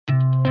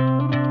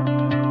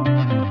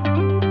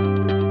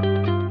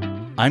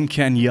I'm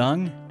Ken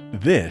Young.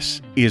 This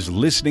is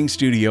Listening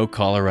Studio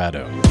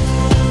Colorado.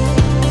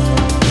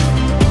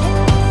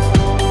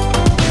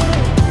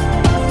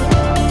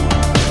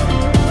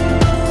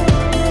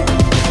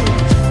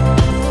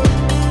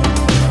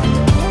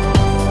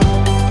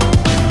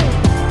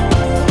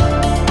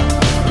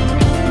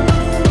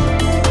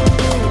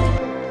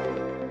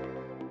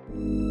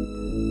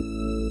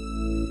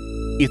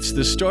 It's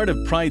the start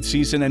of Pride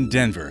season in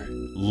Denver.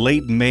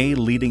 Late May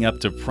leading up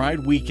to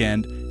Pride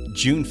weekend,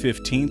 June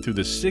 15th through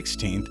the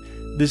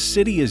 16th, the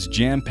city is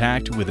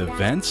jam-packed with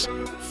events,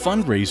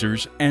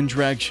 fundraisers, and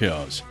drag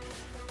shows.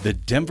 The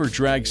Denver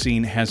drag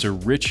scene has a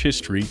rich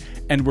history,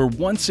 and we're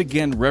once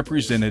again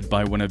represented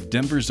by one of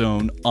Denver's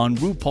own on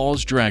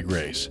RuPaul's Drag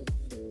Race.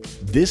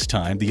 This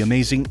time, the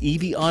amazing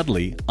Yvie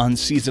Oddly on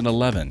season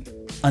 11.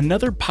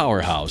 Another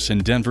powerhouse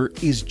in Denver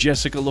is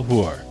Jessica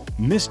LaHour.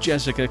 Miss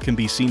Jessica can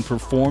be seen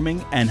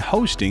performing and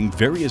hosting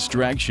various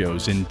drag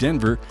shows in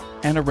Denver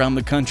and around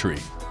the country.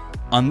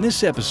 On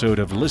this episode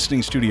of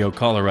Listening Studio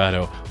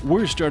Colorado,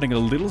 we're starting a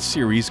little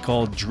series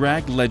called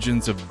Drag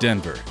Legends of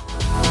Denver.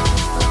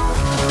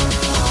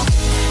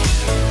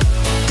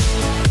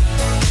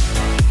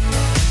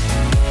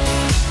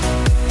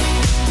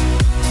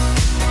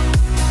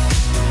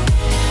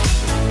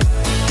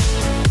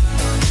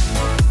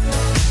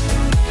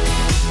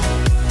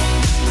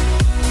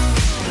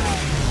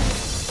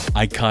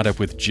 I caught up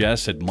with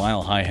Jess at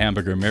Mile High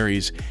Hamburger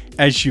Mary's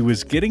as she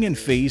was getting in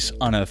face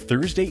on a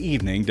Thursday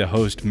evening to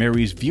host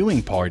Mary's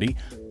viewing party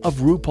of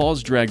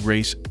RuPaul's Drag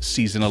Race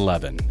Season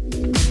 11.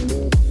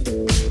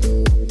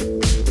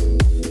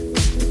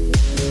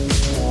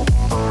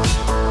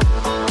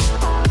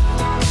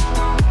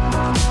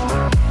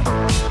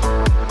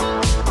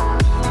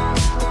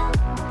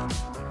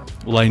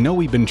 Well, I know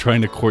we've been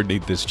trying to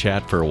coordinate this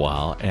chat for a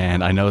while,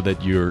 and I know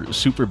that you're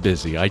super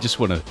busy. I just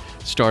want to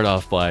start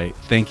off by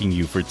thanking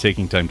you for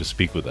taking time to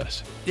speak with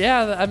us.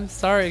 Yeah, I'm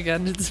sorry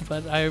again,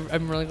 but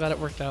I'm really glad it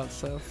worked out.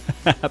 So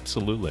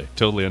Absolutely.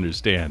 Totally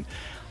understand.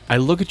 I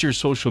look at your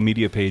social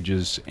media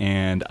pages,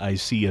 and I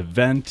see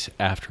event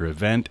after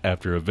event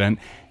after event.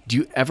 Do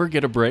you ever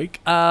get a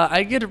break?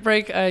 I get a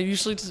break. I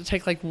usually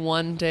take like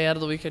one day out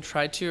of the week. I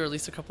try to, or at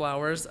least a couple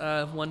hours.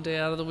 One day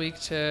out of the week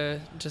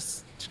to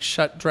just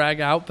shut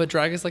drag out. But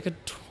drag is like a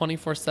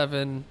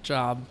 24/7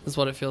 job, is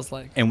what it feels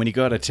like. And when you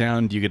go out of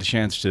town, do you get a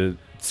chance to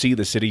see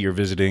the city you're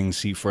visiting,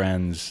 see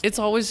friends? It's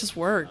always just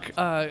work.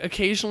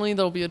 Occasionally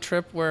there'll be a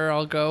trip where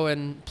I'll go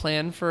and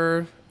plan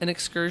for an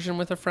excursion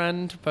with a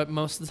friend, but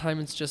most of the time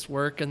it's just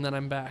work, and then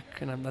I'm back,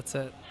 and that's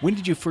it. When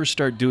did you first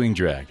start doing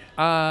drag?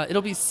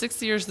 It'll be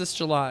 6 years this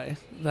July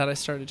that I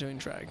started doing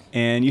drag.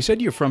 And you said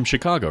you're from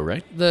Chicago,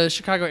 right? The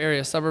Chicago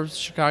area, suburbs of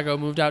Chicago.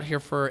 Moved out here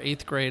for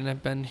 8th grade, and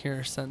I've been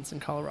here since in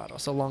Colorado,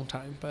 so a long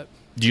time. But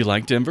Do you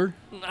like Denver?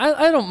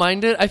 I don't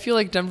mind it. I feel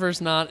like Denver's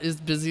not as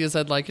busy as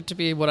I'd like it to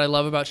be. What I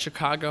love about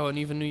Chicago and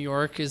even New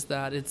York is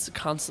that it's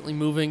constantly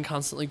moving,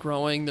 constantly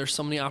growing. There's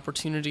so many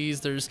opportunities.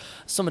 There's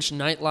so much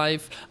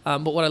nightlife.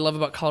 But what I love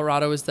about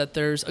Colorado is that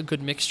there's a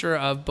good mixture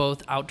of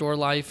both outdoor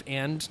life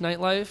and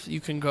nightlife.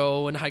 You can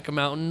go and hike a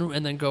mountain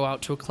and then go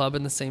out to a club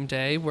in the same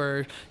day, where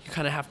you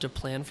kind of have to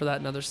plan for that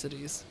in other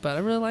cities. But I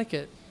really like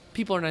it.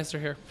 People are nicer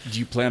here. Do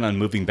you plan on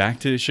moving back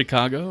to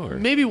Chicago? Or?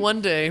 Maybe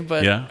one day,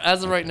 but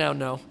as of right now,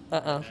 no.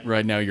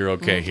 Right now, you're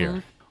okay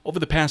here. Over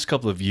the past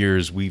couple of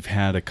years, we've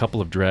had a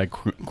couple of drag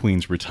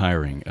queens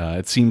retiring.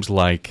 It seems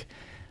like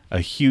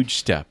a huge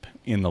step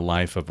in the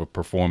life of a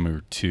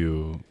performer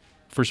to,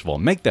 first of all,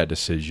 make that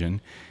decision.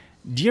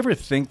 Do you ever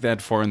think that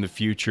far in the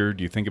future?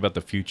 Do you think about the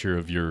future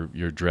of your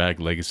drag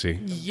legacy?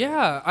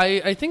 Yeah,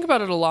 I think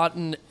about it a lot,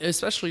 and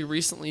especially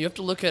recently. You have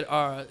to look at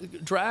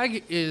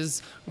drag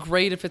is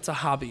great if it's a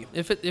hobby.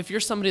 If you're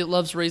somebody that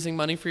loves raising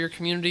money for your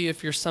community,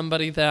 if you're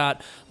somebody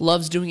that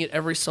loves doing it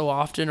every so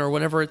often or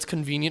whenever it's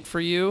convenient for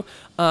you,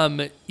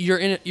 you're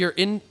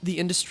in the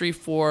industry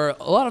for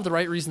a lot of the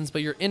right reasons,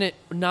 but you're in it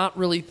not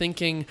really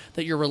thinking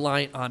that you're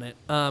reliant on it.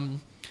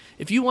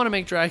 If you want to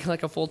make drag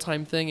like a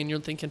full-time thing and you're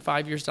thinking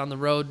 5 years down the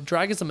road,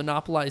 drag is a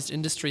monopolized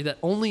industry that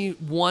only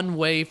one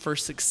way for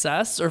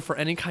success or for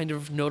any kind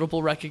of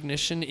notable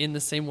recognition in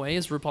the same way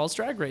as RuPaul's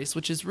Drag Race,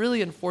 which is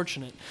really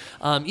unfortunate.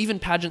 Even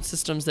pageant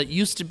systems that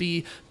used to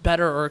be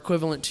better or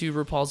equivalent to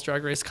RuPaul's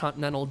Drag Race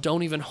Continental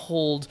don't even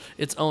hold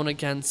its own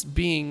against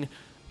being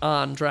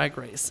on Drag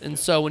Race. And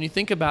so when you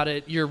think about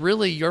it,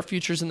 your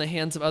future's in the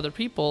hands of other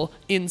people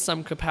in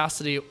some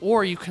capacity,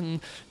 or you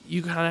kind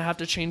of have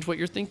to change what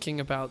you're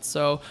thinking about.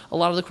 So a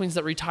lot of the queens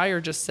that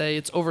retire just say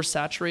it's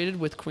oversaturated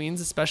with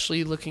queens,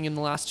 especially looking in the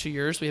last 2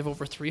 years. We have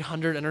over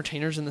 300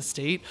 entertainers in the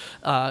state,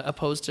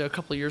 opposed to a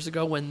couple of years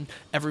ago when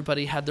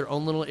everybody had their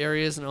own little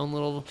areas and own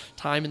little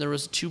time, and there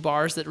was 2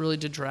 bars that really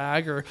did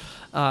drag, or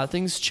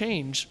things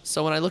change.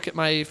 So when I look at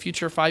my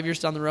future 5 years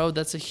down the road,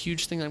 that's a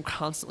huge thing that I'm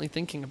constantly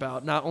thinking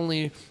about. Not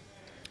only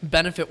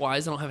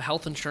benefit-wise, I don't have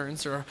health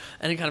insurance or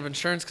any kind of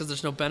insurance because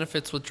there's no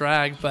benefits with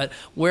drag, but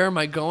where am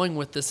I going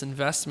with this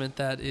investment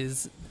that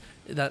is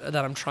that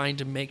I'm trying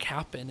to make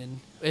happen. And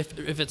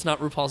if it's not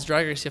RuPaul's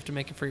Drag Race, you have to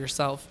make it for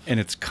yourself. And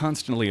it's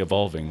constantly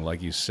evolving,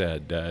 like you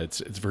said. It's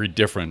very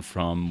different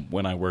from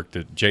when I worked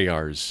at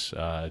JR's.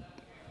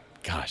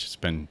 It's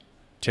been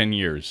 10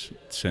 years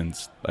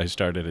since I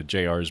started at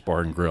JR's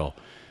Bar and Grill.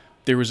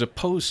 There was a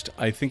post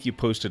I think you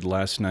posted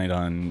last night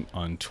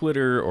on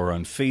Twitter or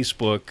on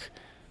Facebook.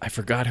 I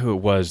forgot who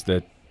it was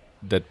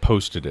that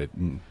posted it,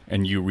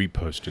 and you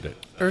reposted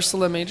it.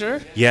 Ursula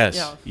Major? Yes,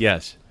 Yeah.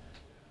 yes.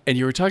 And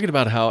you were talking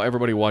about how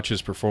everybody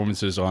watches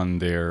performances on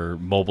their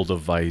mobile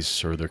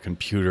device or their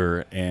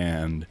computer,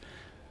 and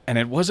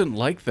it wasn't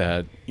like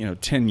that,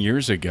 10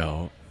 years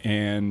ago.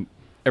 And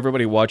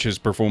everybody watches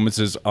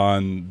performances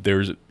on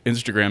their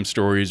Instagram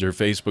stories or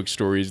Facebook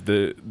stories.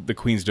 The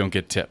queens don't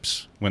get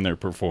tips when they're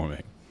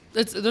performing.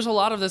 There's a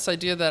lot of this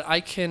idea that I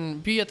can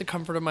be at the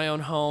comfort of my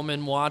own home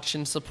and watch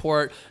and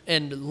support,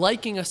 and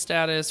liking a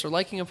status or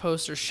liking a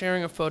post or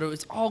sharing a photo.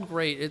 It's all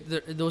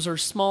great. Those are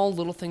small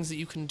little things that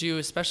you can do,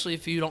 especially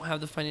if you don't have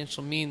the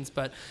financial means.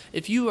 But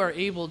if you are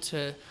able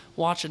to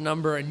watch a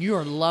number and you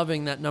are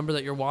loving that number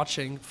that you're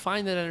watching,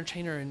 find that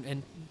entertainer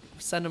and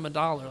send them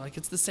 $1. Like,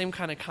 it's the same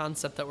kind of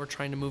concept that we're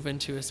trying to move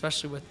into,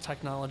 especially with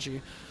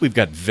technology. We've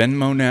got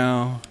Venmo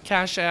now.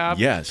 Cash App,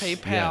 Yes,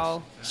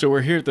 PayPal. yes. So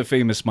we're here at the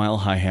famous Mile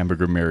High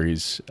Hamburger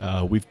Mary's.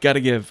 We've got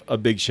to give a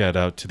big shout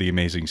out to the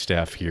amazing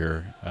staff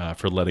here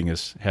for letting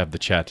us have the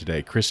chat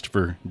today.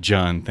 Christopher,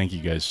 John, thank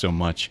you guys so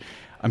much.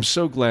 I'm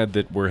so glad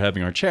that we're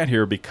having our chat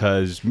here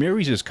because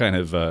Mary's is kind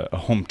of a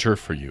home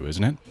turf for you,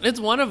 isn't it? It's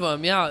one of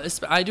them, yeah.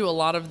 I do a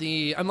lot of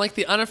I'm like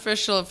the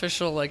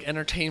official like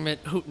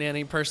entertainment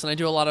hootenanny person. I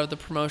do a lot of the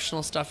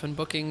promotional stuff and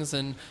bookings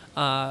and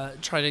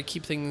try to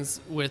keep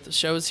things with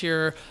shows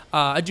here.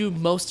 I do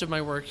most of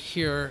my work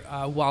here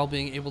while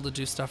being able to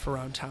do stuff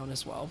around town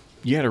as well.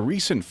 You had a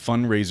recent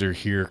fundraiser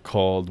here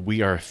called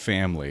We Are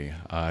Family.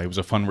 It was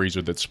a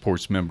fundraiser that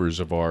supports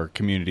members of our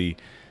community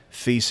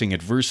facing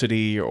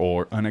adversity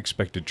or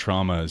unexpected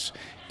traumas.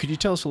 Could you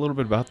tell us a little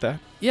bit about that?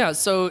 Yeah,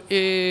 so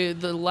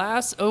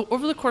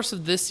over the course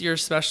of this year,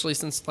 especially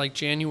since like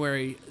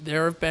January,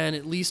 there have been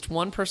at least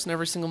one person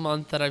every single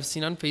month that I've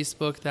seen on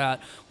Facebook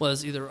that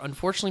was either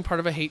unfortunately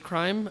part of a hate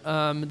crime,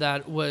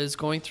 that was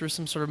going through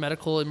some sort of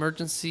medical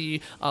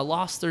emergency,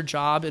 lost their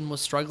job and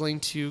was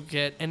struggling to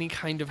get any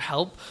kind of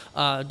help,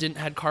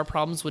 had car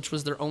problems, which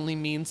was their only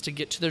means to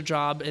get to their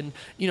job. And,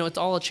 it's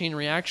all a chain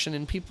reaction,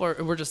 and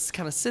we're just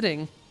kind of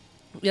sitting.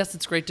 Yes,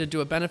 it's great to do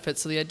a benefit.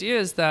 So the idea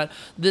is that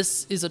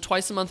this is a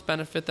twice-a-month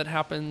benefit that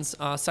happens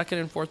second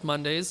and fourth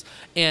Mondays,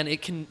 and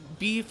it can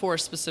be for a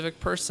specific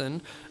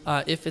person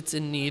if it's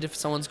in need, if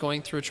someone's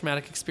going through a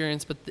traumatic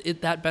experience. But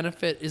that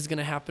benefit is going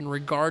to happen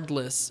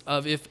regardless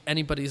of if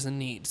anybody's in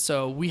need.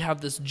 So we have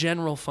this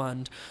general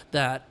fund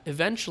that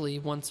eventually,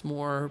 once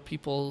more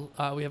people,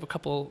 we have a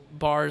couple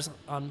bars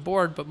on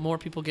board, but more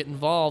people get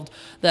involved,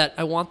 that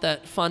I want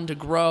that fund to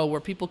grow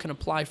where people can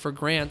apply for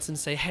grants and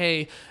say,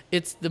 hey,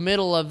 it's the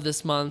middle of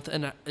this month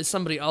and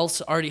somebody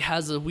else already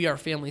has a We Are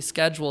Family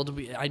scheduled.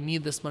 I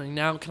need this money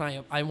now.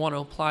 I want to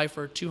apply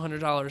for $200,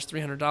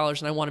 $300,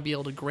 and I want to be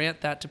able to grant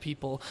that to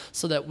people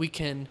so that we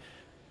can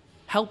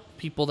help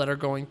people that are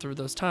going through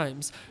those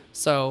times.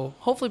 So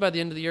hopefully by the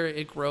end of the year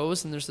it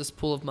grows and there's this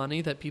pool of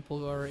money that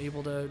people are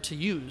able to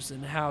use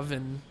and have.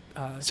 And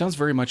sounds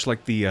very much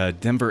like the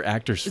Denver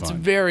Actors Fund. It's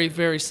very,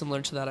 very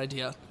similar to that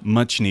idea.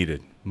 Much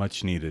needed.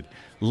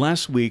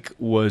 Last week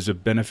was a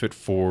benefit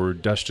for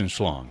Dustin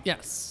Schlong.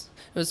 Yes.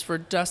 It was for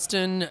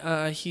Dustin.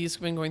 He's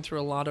been going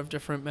through a lot of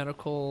different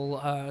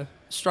medical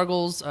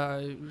struggles,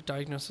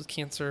 diagnosed with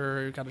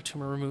cancer, got a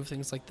tumor removed,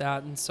 things like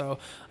that. And so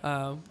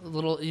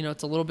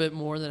it's a little bit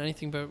more than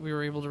anything, but we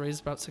were able to raise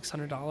about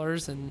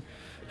 $600 and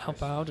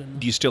help out. And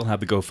do you still have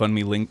the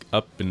GoFundMe link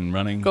up and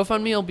running?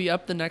 GoFundMe will be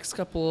up the next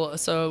couple.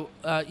 So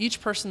each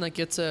person that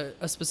gets a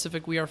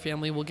specific We Are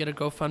Family will get a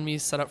GoFundMe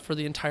set up for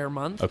the entire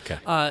month. Okay.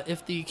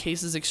 If the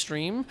case is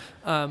extreme,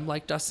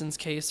 like Dustin's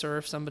case, or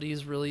if somebody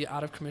is really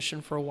out of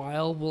commission for a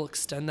while, we'll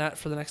extend that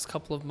for the next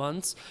couple of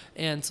months.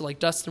 And so like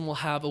Dustin will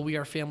have a We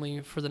Are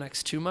Family for the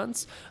next 2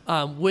 months,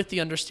 with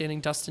the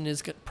understanding Dustin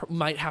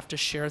might have to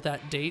share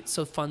that date.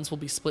 So funds will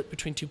be split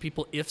between two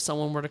people if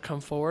someone were to come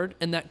forward,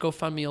 and that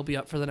GoFundMe will be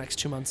up for the next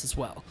 2 months as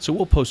well. So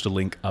we'll post a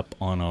link up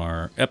on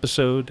our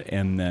episode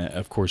and,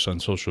 of course,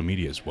 on social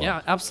media as well.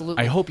 Yeah,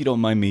 absolutely. I hope you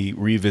don't mind me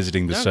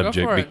revisiting the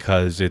subject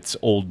because it's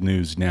old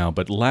news now.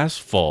 But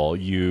last fall,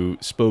 you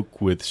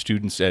spoke with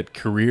students at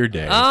Career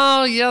Day.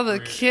 Oh, yeah, the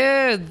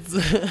kids.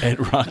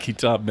 At Rocky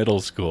Top Middle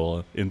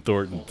School in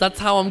Thornton. That's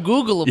how I'm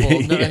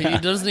Googleable. No, Yeah. He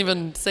doesn't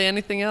even say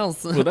anything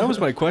else. Well, that was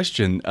my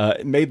question.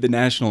 It made the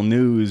national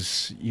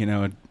news,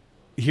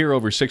 here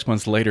over 6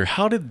 months later.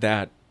 How did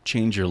that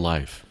change your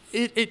life?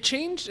 It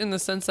changed in the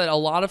sense that a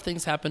lot of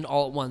things happened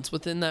all at once.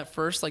 Within that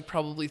first,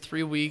 probably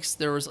 3 weeks,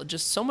 there was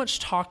just so much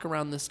talk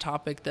around this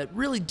topic that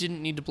really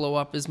didn't need to blow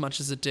up as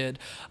much as it did.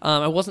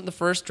 I wasn't the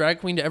first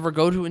drag queen to ever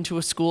go into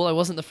a school. I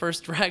wasn't the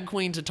first drag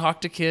queen to talk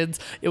to kids.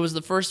 It was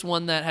the first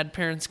one that had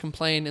parents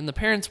complain, and the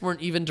parents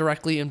weren't even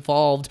directly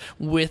involved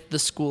with the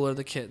school or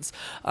the kids.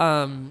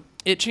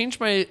 it changed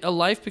my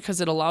life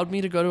because it allowed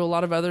me to go to a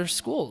lot of other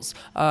schools.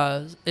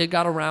 It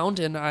got around,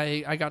 and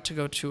I got to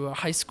go to a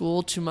high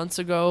school 2 months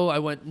ago. I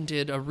went and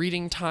did a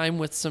reading time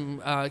with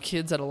some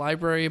kids at a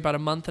library about a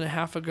month and a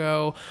half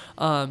ago.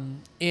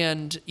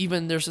 And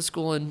even there's a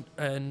school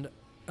in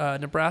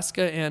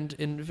Nebraska and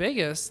in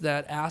Vegas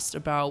that asked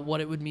about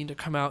what it would mean to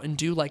come out and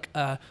do like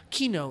a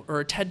keynote or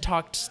a TED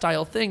Talk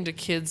style thing to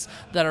kids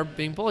that are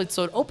being bullied.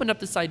 So it opened up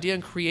this idea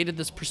and created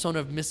this persona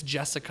of Miss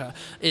Jessica.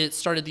 It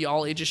started the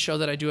all ages show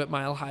that I do at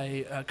Mile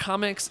High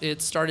Comics.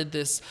 It started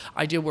this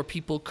idea where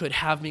people could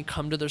have me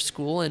come to their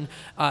school, and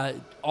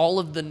all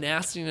of the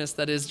nastiness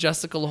that is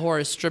Jessica Lahore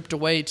is stripped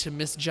away to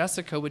Miss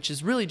Jessica, which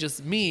is really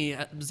just me,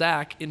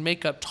 Zach, in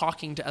makeup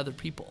talking to other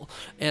people.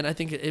 And I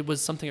think it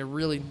was something I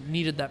really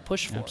needed that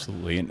push for.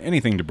 Absolutely. And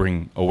anything to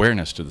bring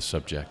awareness to the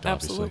subject,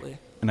 obviously. Absolutely.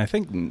 And I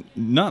think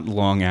not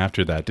long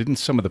after that, didn't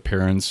some of the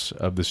parents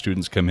of the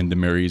students come into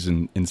Mary's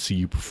and see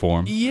you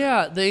perform?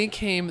 Yeah, they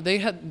came.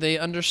 They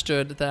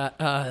understood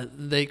that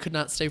they could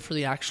not stay for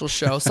the actual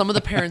show. Some of the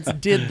parents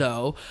did,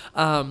 though.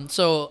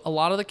 So a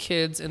lot of the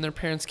kids and their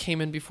parents came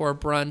in before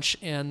brunch,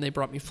 and they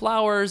brought me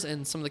flowers,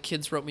 and some of the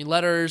kids wrote me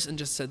letters and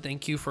just said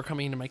thank you for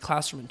coming into my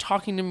classroom and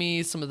talking to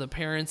me. Some of the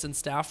parents and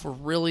staff were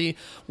really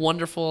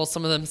wonderful.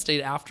 Some of them stayed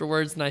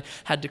afterwards, and I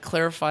had to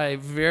clarify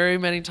very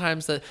many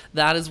times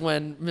that is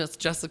when Miss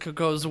Jessica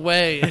goes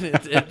away and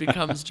it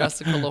becomes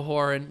Jessica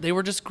Lahore. And they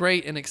were just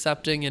great and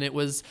accepting, and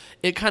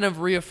it kind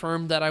of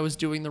reaffirmed that I was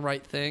doing the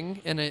right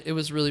thing, and it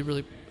was really,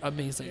 really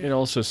amazing. It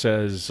also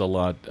says a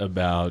lot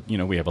about,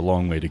 we have a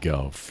long way to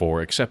go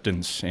for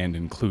acceptance and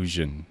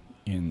inclusion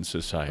in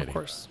society. Of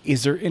course.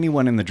 Is there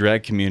anyone in the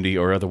drag community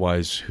or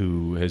otherwise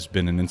who has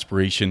been an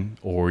inspiration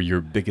or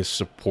your biggest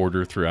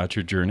supporter throughout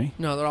your journey?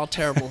 No, they're all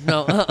terrible.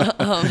 No,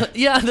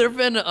 yeah, there've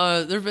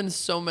been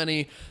so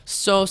many,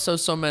 so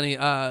many.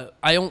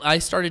 I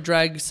started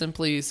drag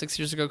simply 6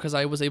 years ago because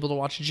I was able to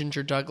watch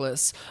Ginger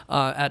Douglas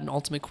at an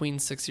Ultimate Queen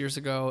 6 years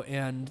ago,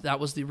 and that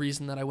was the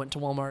reason that I went to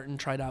Walmart and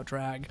tried out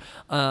drag.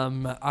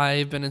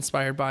 I've been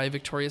inspired by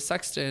Victoria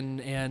Sexton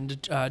and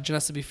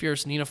Janessa Be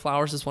Fierce. Nina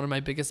Flowers is one of my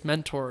biggest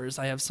mentors.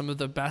 I have some of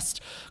the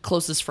best,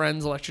 closest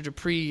friends, Electra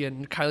Dupree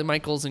and Kylie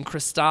Michaels and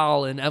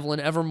Cristal and Evelyn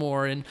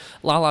Evermore and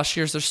Lala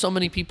Shears. There's so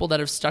many people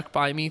that have stuck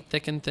by me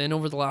thick and thin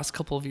over the last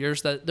couple of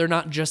years that they're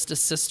not just a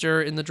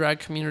sister in the drag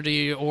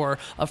community or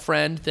a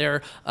friend.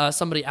 They're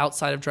somebody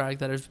outside of drag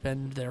that have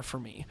been there for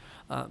me.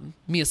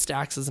 Mia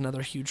Stacks is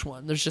another huge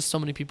one. There's just so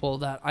many people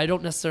that I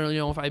don't necessarily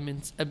know if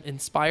I'm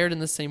inspired in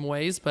the same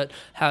ways, but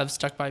have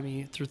stuck by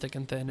me through thick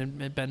and thin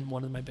and been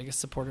one of my biggest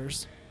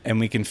supporters. And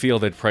we can feel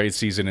that Pride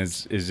season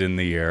is in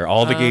the air.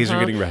 All the gays are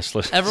getting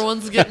restless.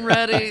 Everyone's getting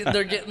ready.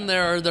 They're getting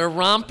their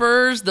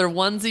rompers, their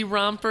onesie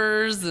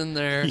rompers, and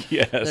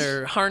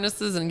their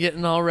harnesses, and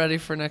getting all ready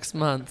for next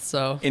month.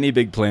 So, any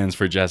big plans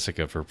for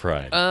Jessica for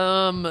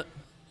Pride?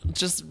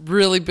 Just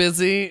really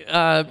busy.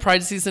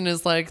 Pride season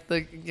is like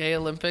the gay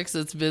Olympics.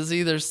 It's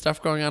busy. There's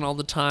stuff going on all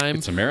the time.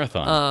 It's a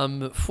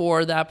marathon.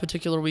 For that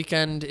particular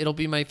weekend, it'll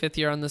be my 5th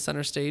year on the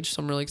center stage,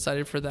 so I'm really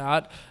excited for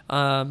that.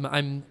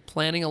 I'm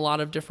planning a lot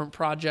of different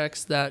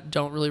projects that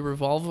don't really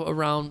revolve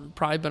around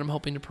Pride, but I'm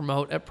hoping to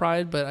promote at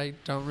Pride, but I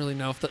don't really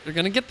know if they're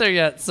going to get there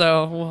yet,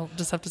 so we'll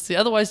just have to see.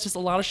 Otherwise, just a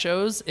lot of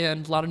shows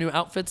and a lot of new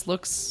outfits,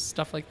 looks,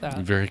 stuff like that.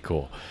 Very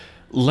cool.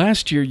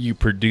 Last year, you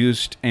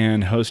produced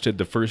and hosted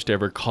the first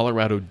ever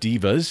Colorado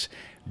Divas,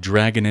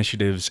 Drag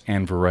Initiatives,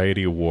 and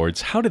Variety Awards.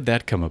 How did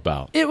that come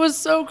about? It was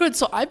so good.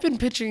 So I've been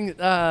pitching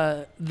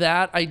that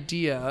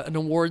idea, an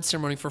award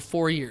ceremony, for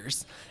 4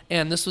 years.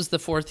 And this was the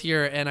 4th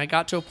year. And I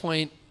got to a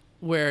point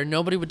where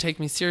nobody would take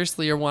me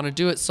seriously or want to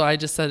do it. So I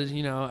just said,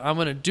 I'm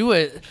going to do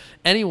it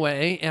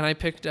anyway. And I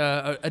picked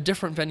a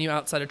different venue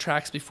outside of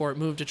Trax before it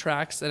moved to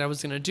Trax, and I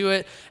was going to do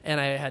it.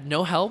 And I had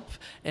no help.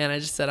 And I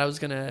just said I was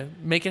going to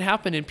make it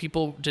happen. And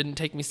people didn't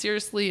take me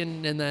seriously.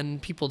 And then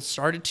people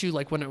started to,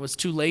 like when it was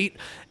too late.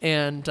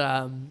 And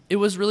it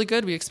was really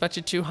good. We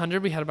expected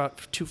 200. We had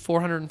about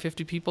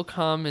 450 people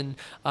come, and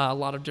a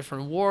lot of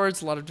different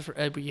awards,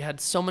 we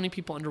had so many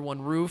people under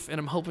one roof. And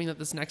I'm hoping that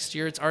this next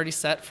year, it's already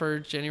set for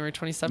January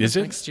 27th.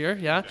 Next year,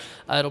 yeah.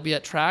 It'll be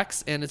at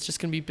Trax, and it's just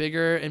going to be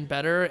bigger and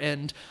better,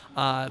 and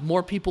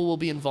more people will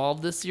be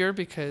involved this year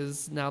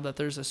because now that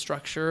there's a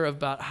structure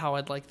about how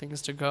I'd like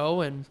things to go,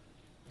 and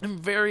I'm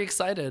very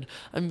excited.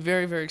 I'm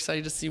very, very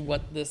excited to see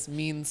what this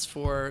means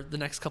for the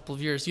next couple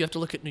of years. You have to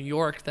look at New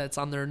York, that's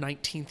on their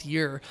 19th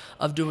year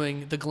of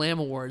doing the Glam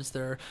Awards,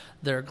 their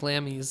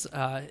Glammies,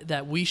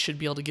 that we should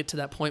be able to get to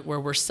that point where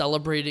we're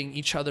celebrating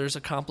each other's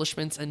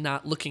accomplishments and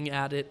not looking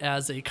at it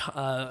as a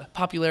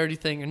popularity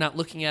thing, or not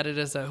looking at it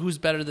as a who's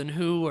better than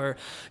who, or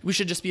we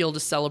should just be able to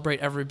celebrate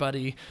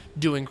everybody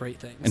doing great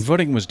things. And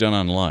voting was done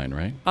online,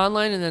 right?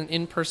 Online, and then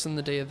in person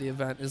the day of the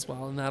event as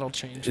well, and that'll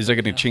change. Is that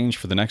going to change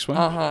for the next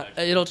one?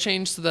 It'll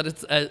change so that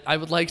it's. I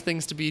would like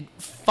things to be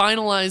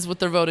finalized with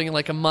their voting in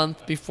like a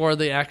month before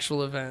the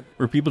actual event.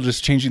 Were people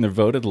just changing their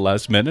vote at the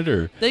last minute,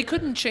 or they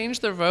couldn't change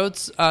their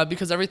votes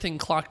because everything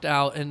clocked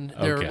out and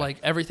they're like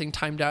everything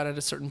timed out at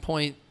a certain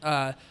point.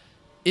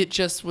 It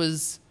just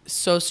was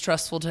so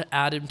stressful to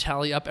add and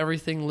tally up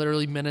everything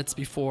literally minutes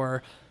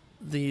before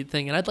the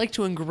thing. And I'd like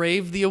to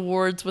engrave the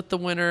awards with the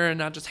winner and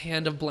not just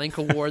hand a blank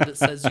award that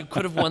says you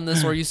could have won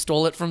this or you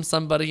stole it from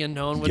somebody and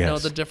no one would know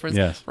the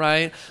difference,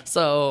 right?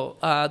 So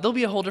there'll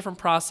be a whole different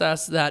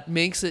process that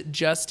makes it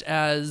just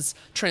as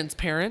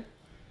transparent.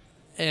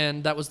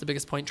 And that was the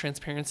biggest point,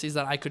 transparency, is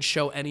that I could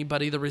show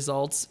anybody the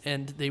results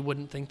and they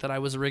wouldn't think that I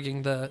was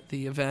rigging the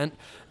event,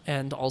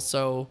 and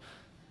also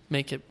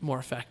make it more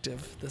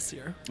effective this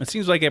year. It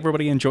seems like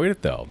everybody enjoyed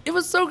it, though. It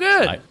was so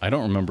good. I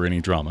don't remember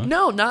any drama.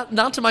 No,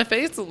 not to my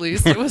face, at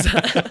least. It was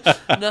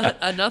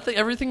nothing.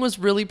 Everything was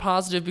really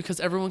positive because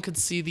everyone could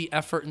see the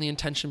effort and the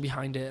intention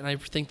behind it. And I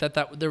think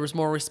that there was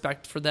more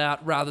respect for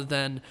that rather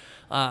than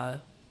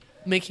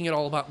making it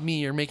all about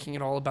me or making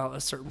it all about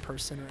a certain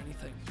person or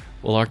anything.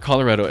 Well, our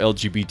Colorado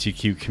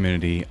LGBTQ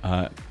community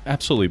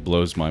absolutely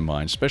blows my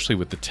mind, especially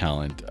with the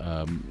talent.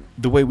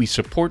 The way we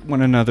support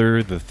one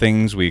another, the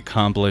things we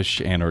accomplish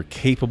and are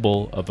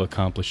capable of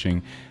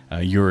accomplishing.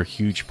 You're a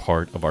huge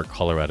part of our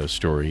Colorado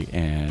story,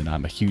 and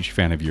I'm a huge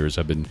fan of yours.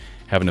 I've been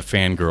having a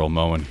fangirl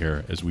moment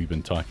here as we've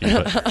been talking.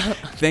 But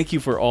thank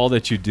you for all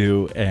that you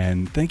do,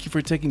 and thank you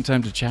for taking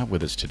time to chat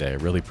with us today. I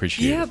really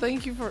appreciate it. Yeah,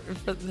 thank you for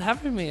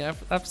having me.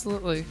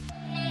 Absolutely.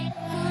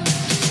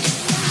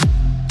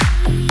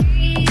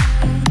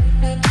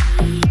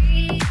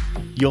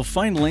 You'll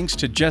find links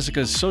to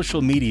Jessica's social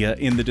media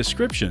in the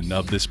description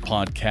of this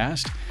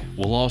podcast.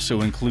 We'll also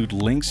include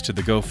links to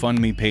the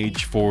GoFundMe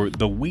page for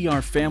the We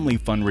Are Family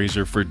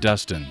fundraiser for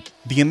Dustin.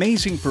 The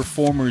amazing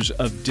performers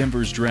of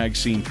Denver's drag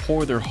scene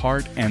pour their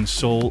heart and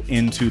soul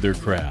into their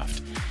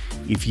craft.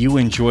 If you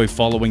enjoy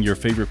following your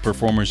favorite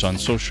performers on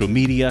social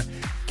media,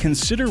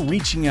 consider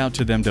reaching out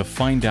to them to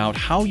find out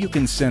how you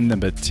can send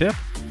them a tip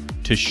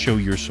to show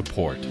your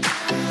support.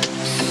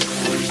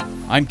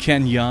 I'm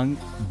Ken Young.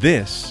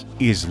 This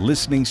is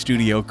Listening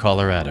Studio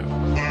Colorado.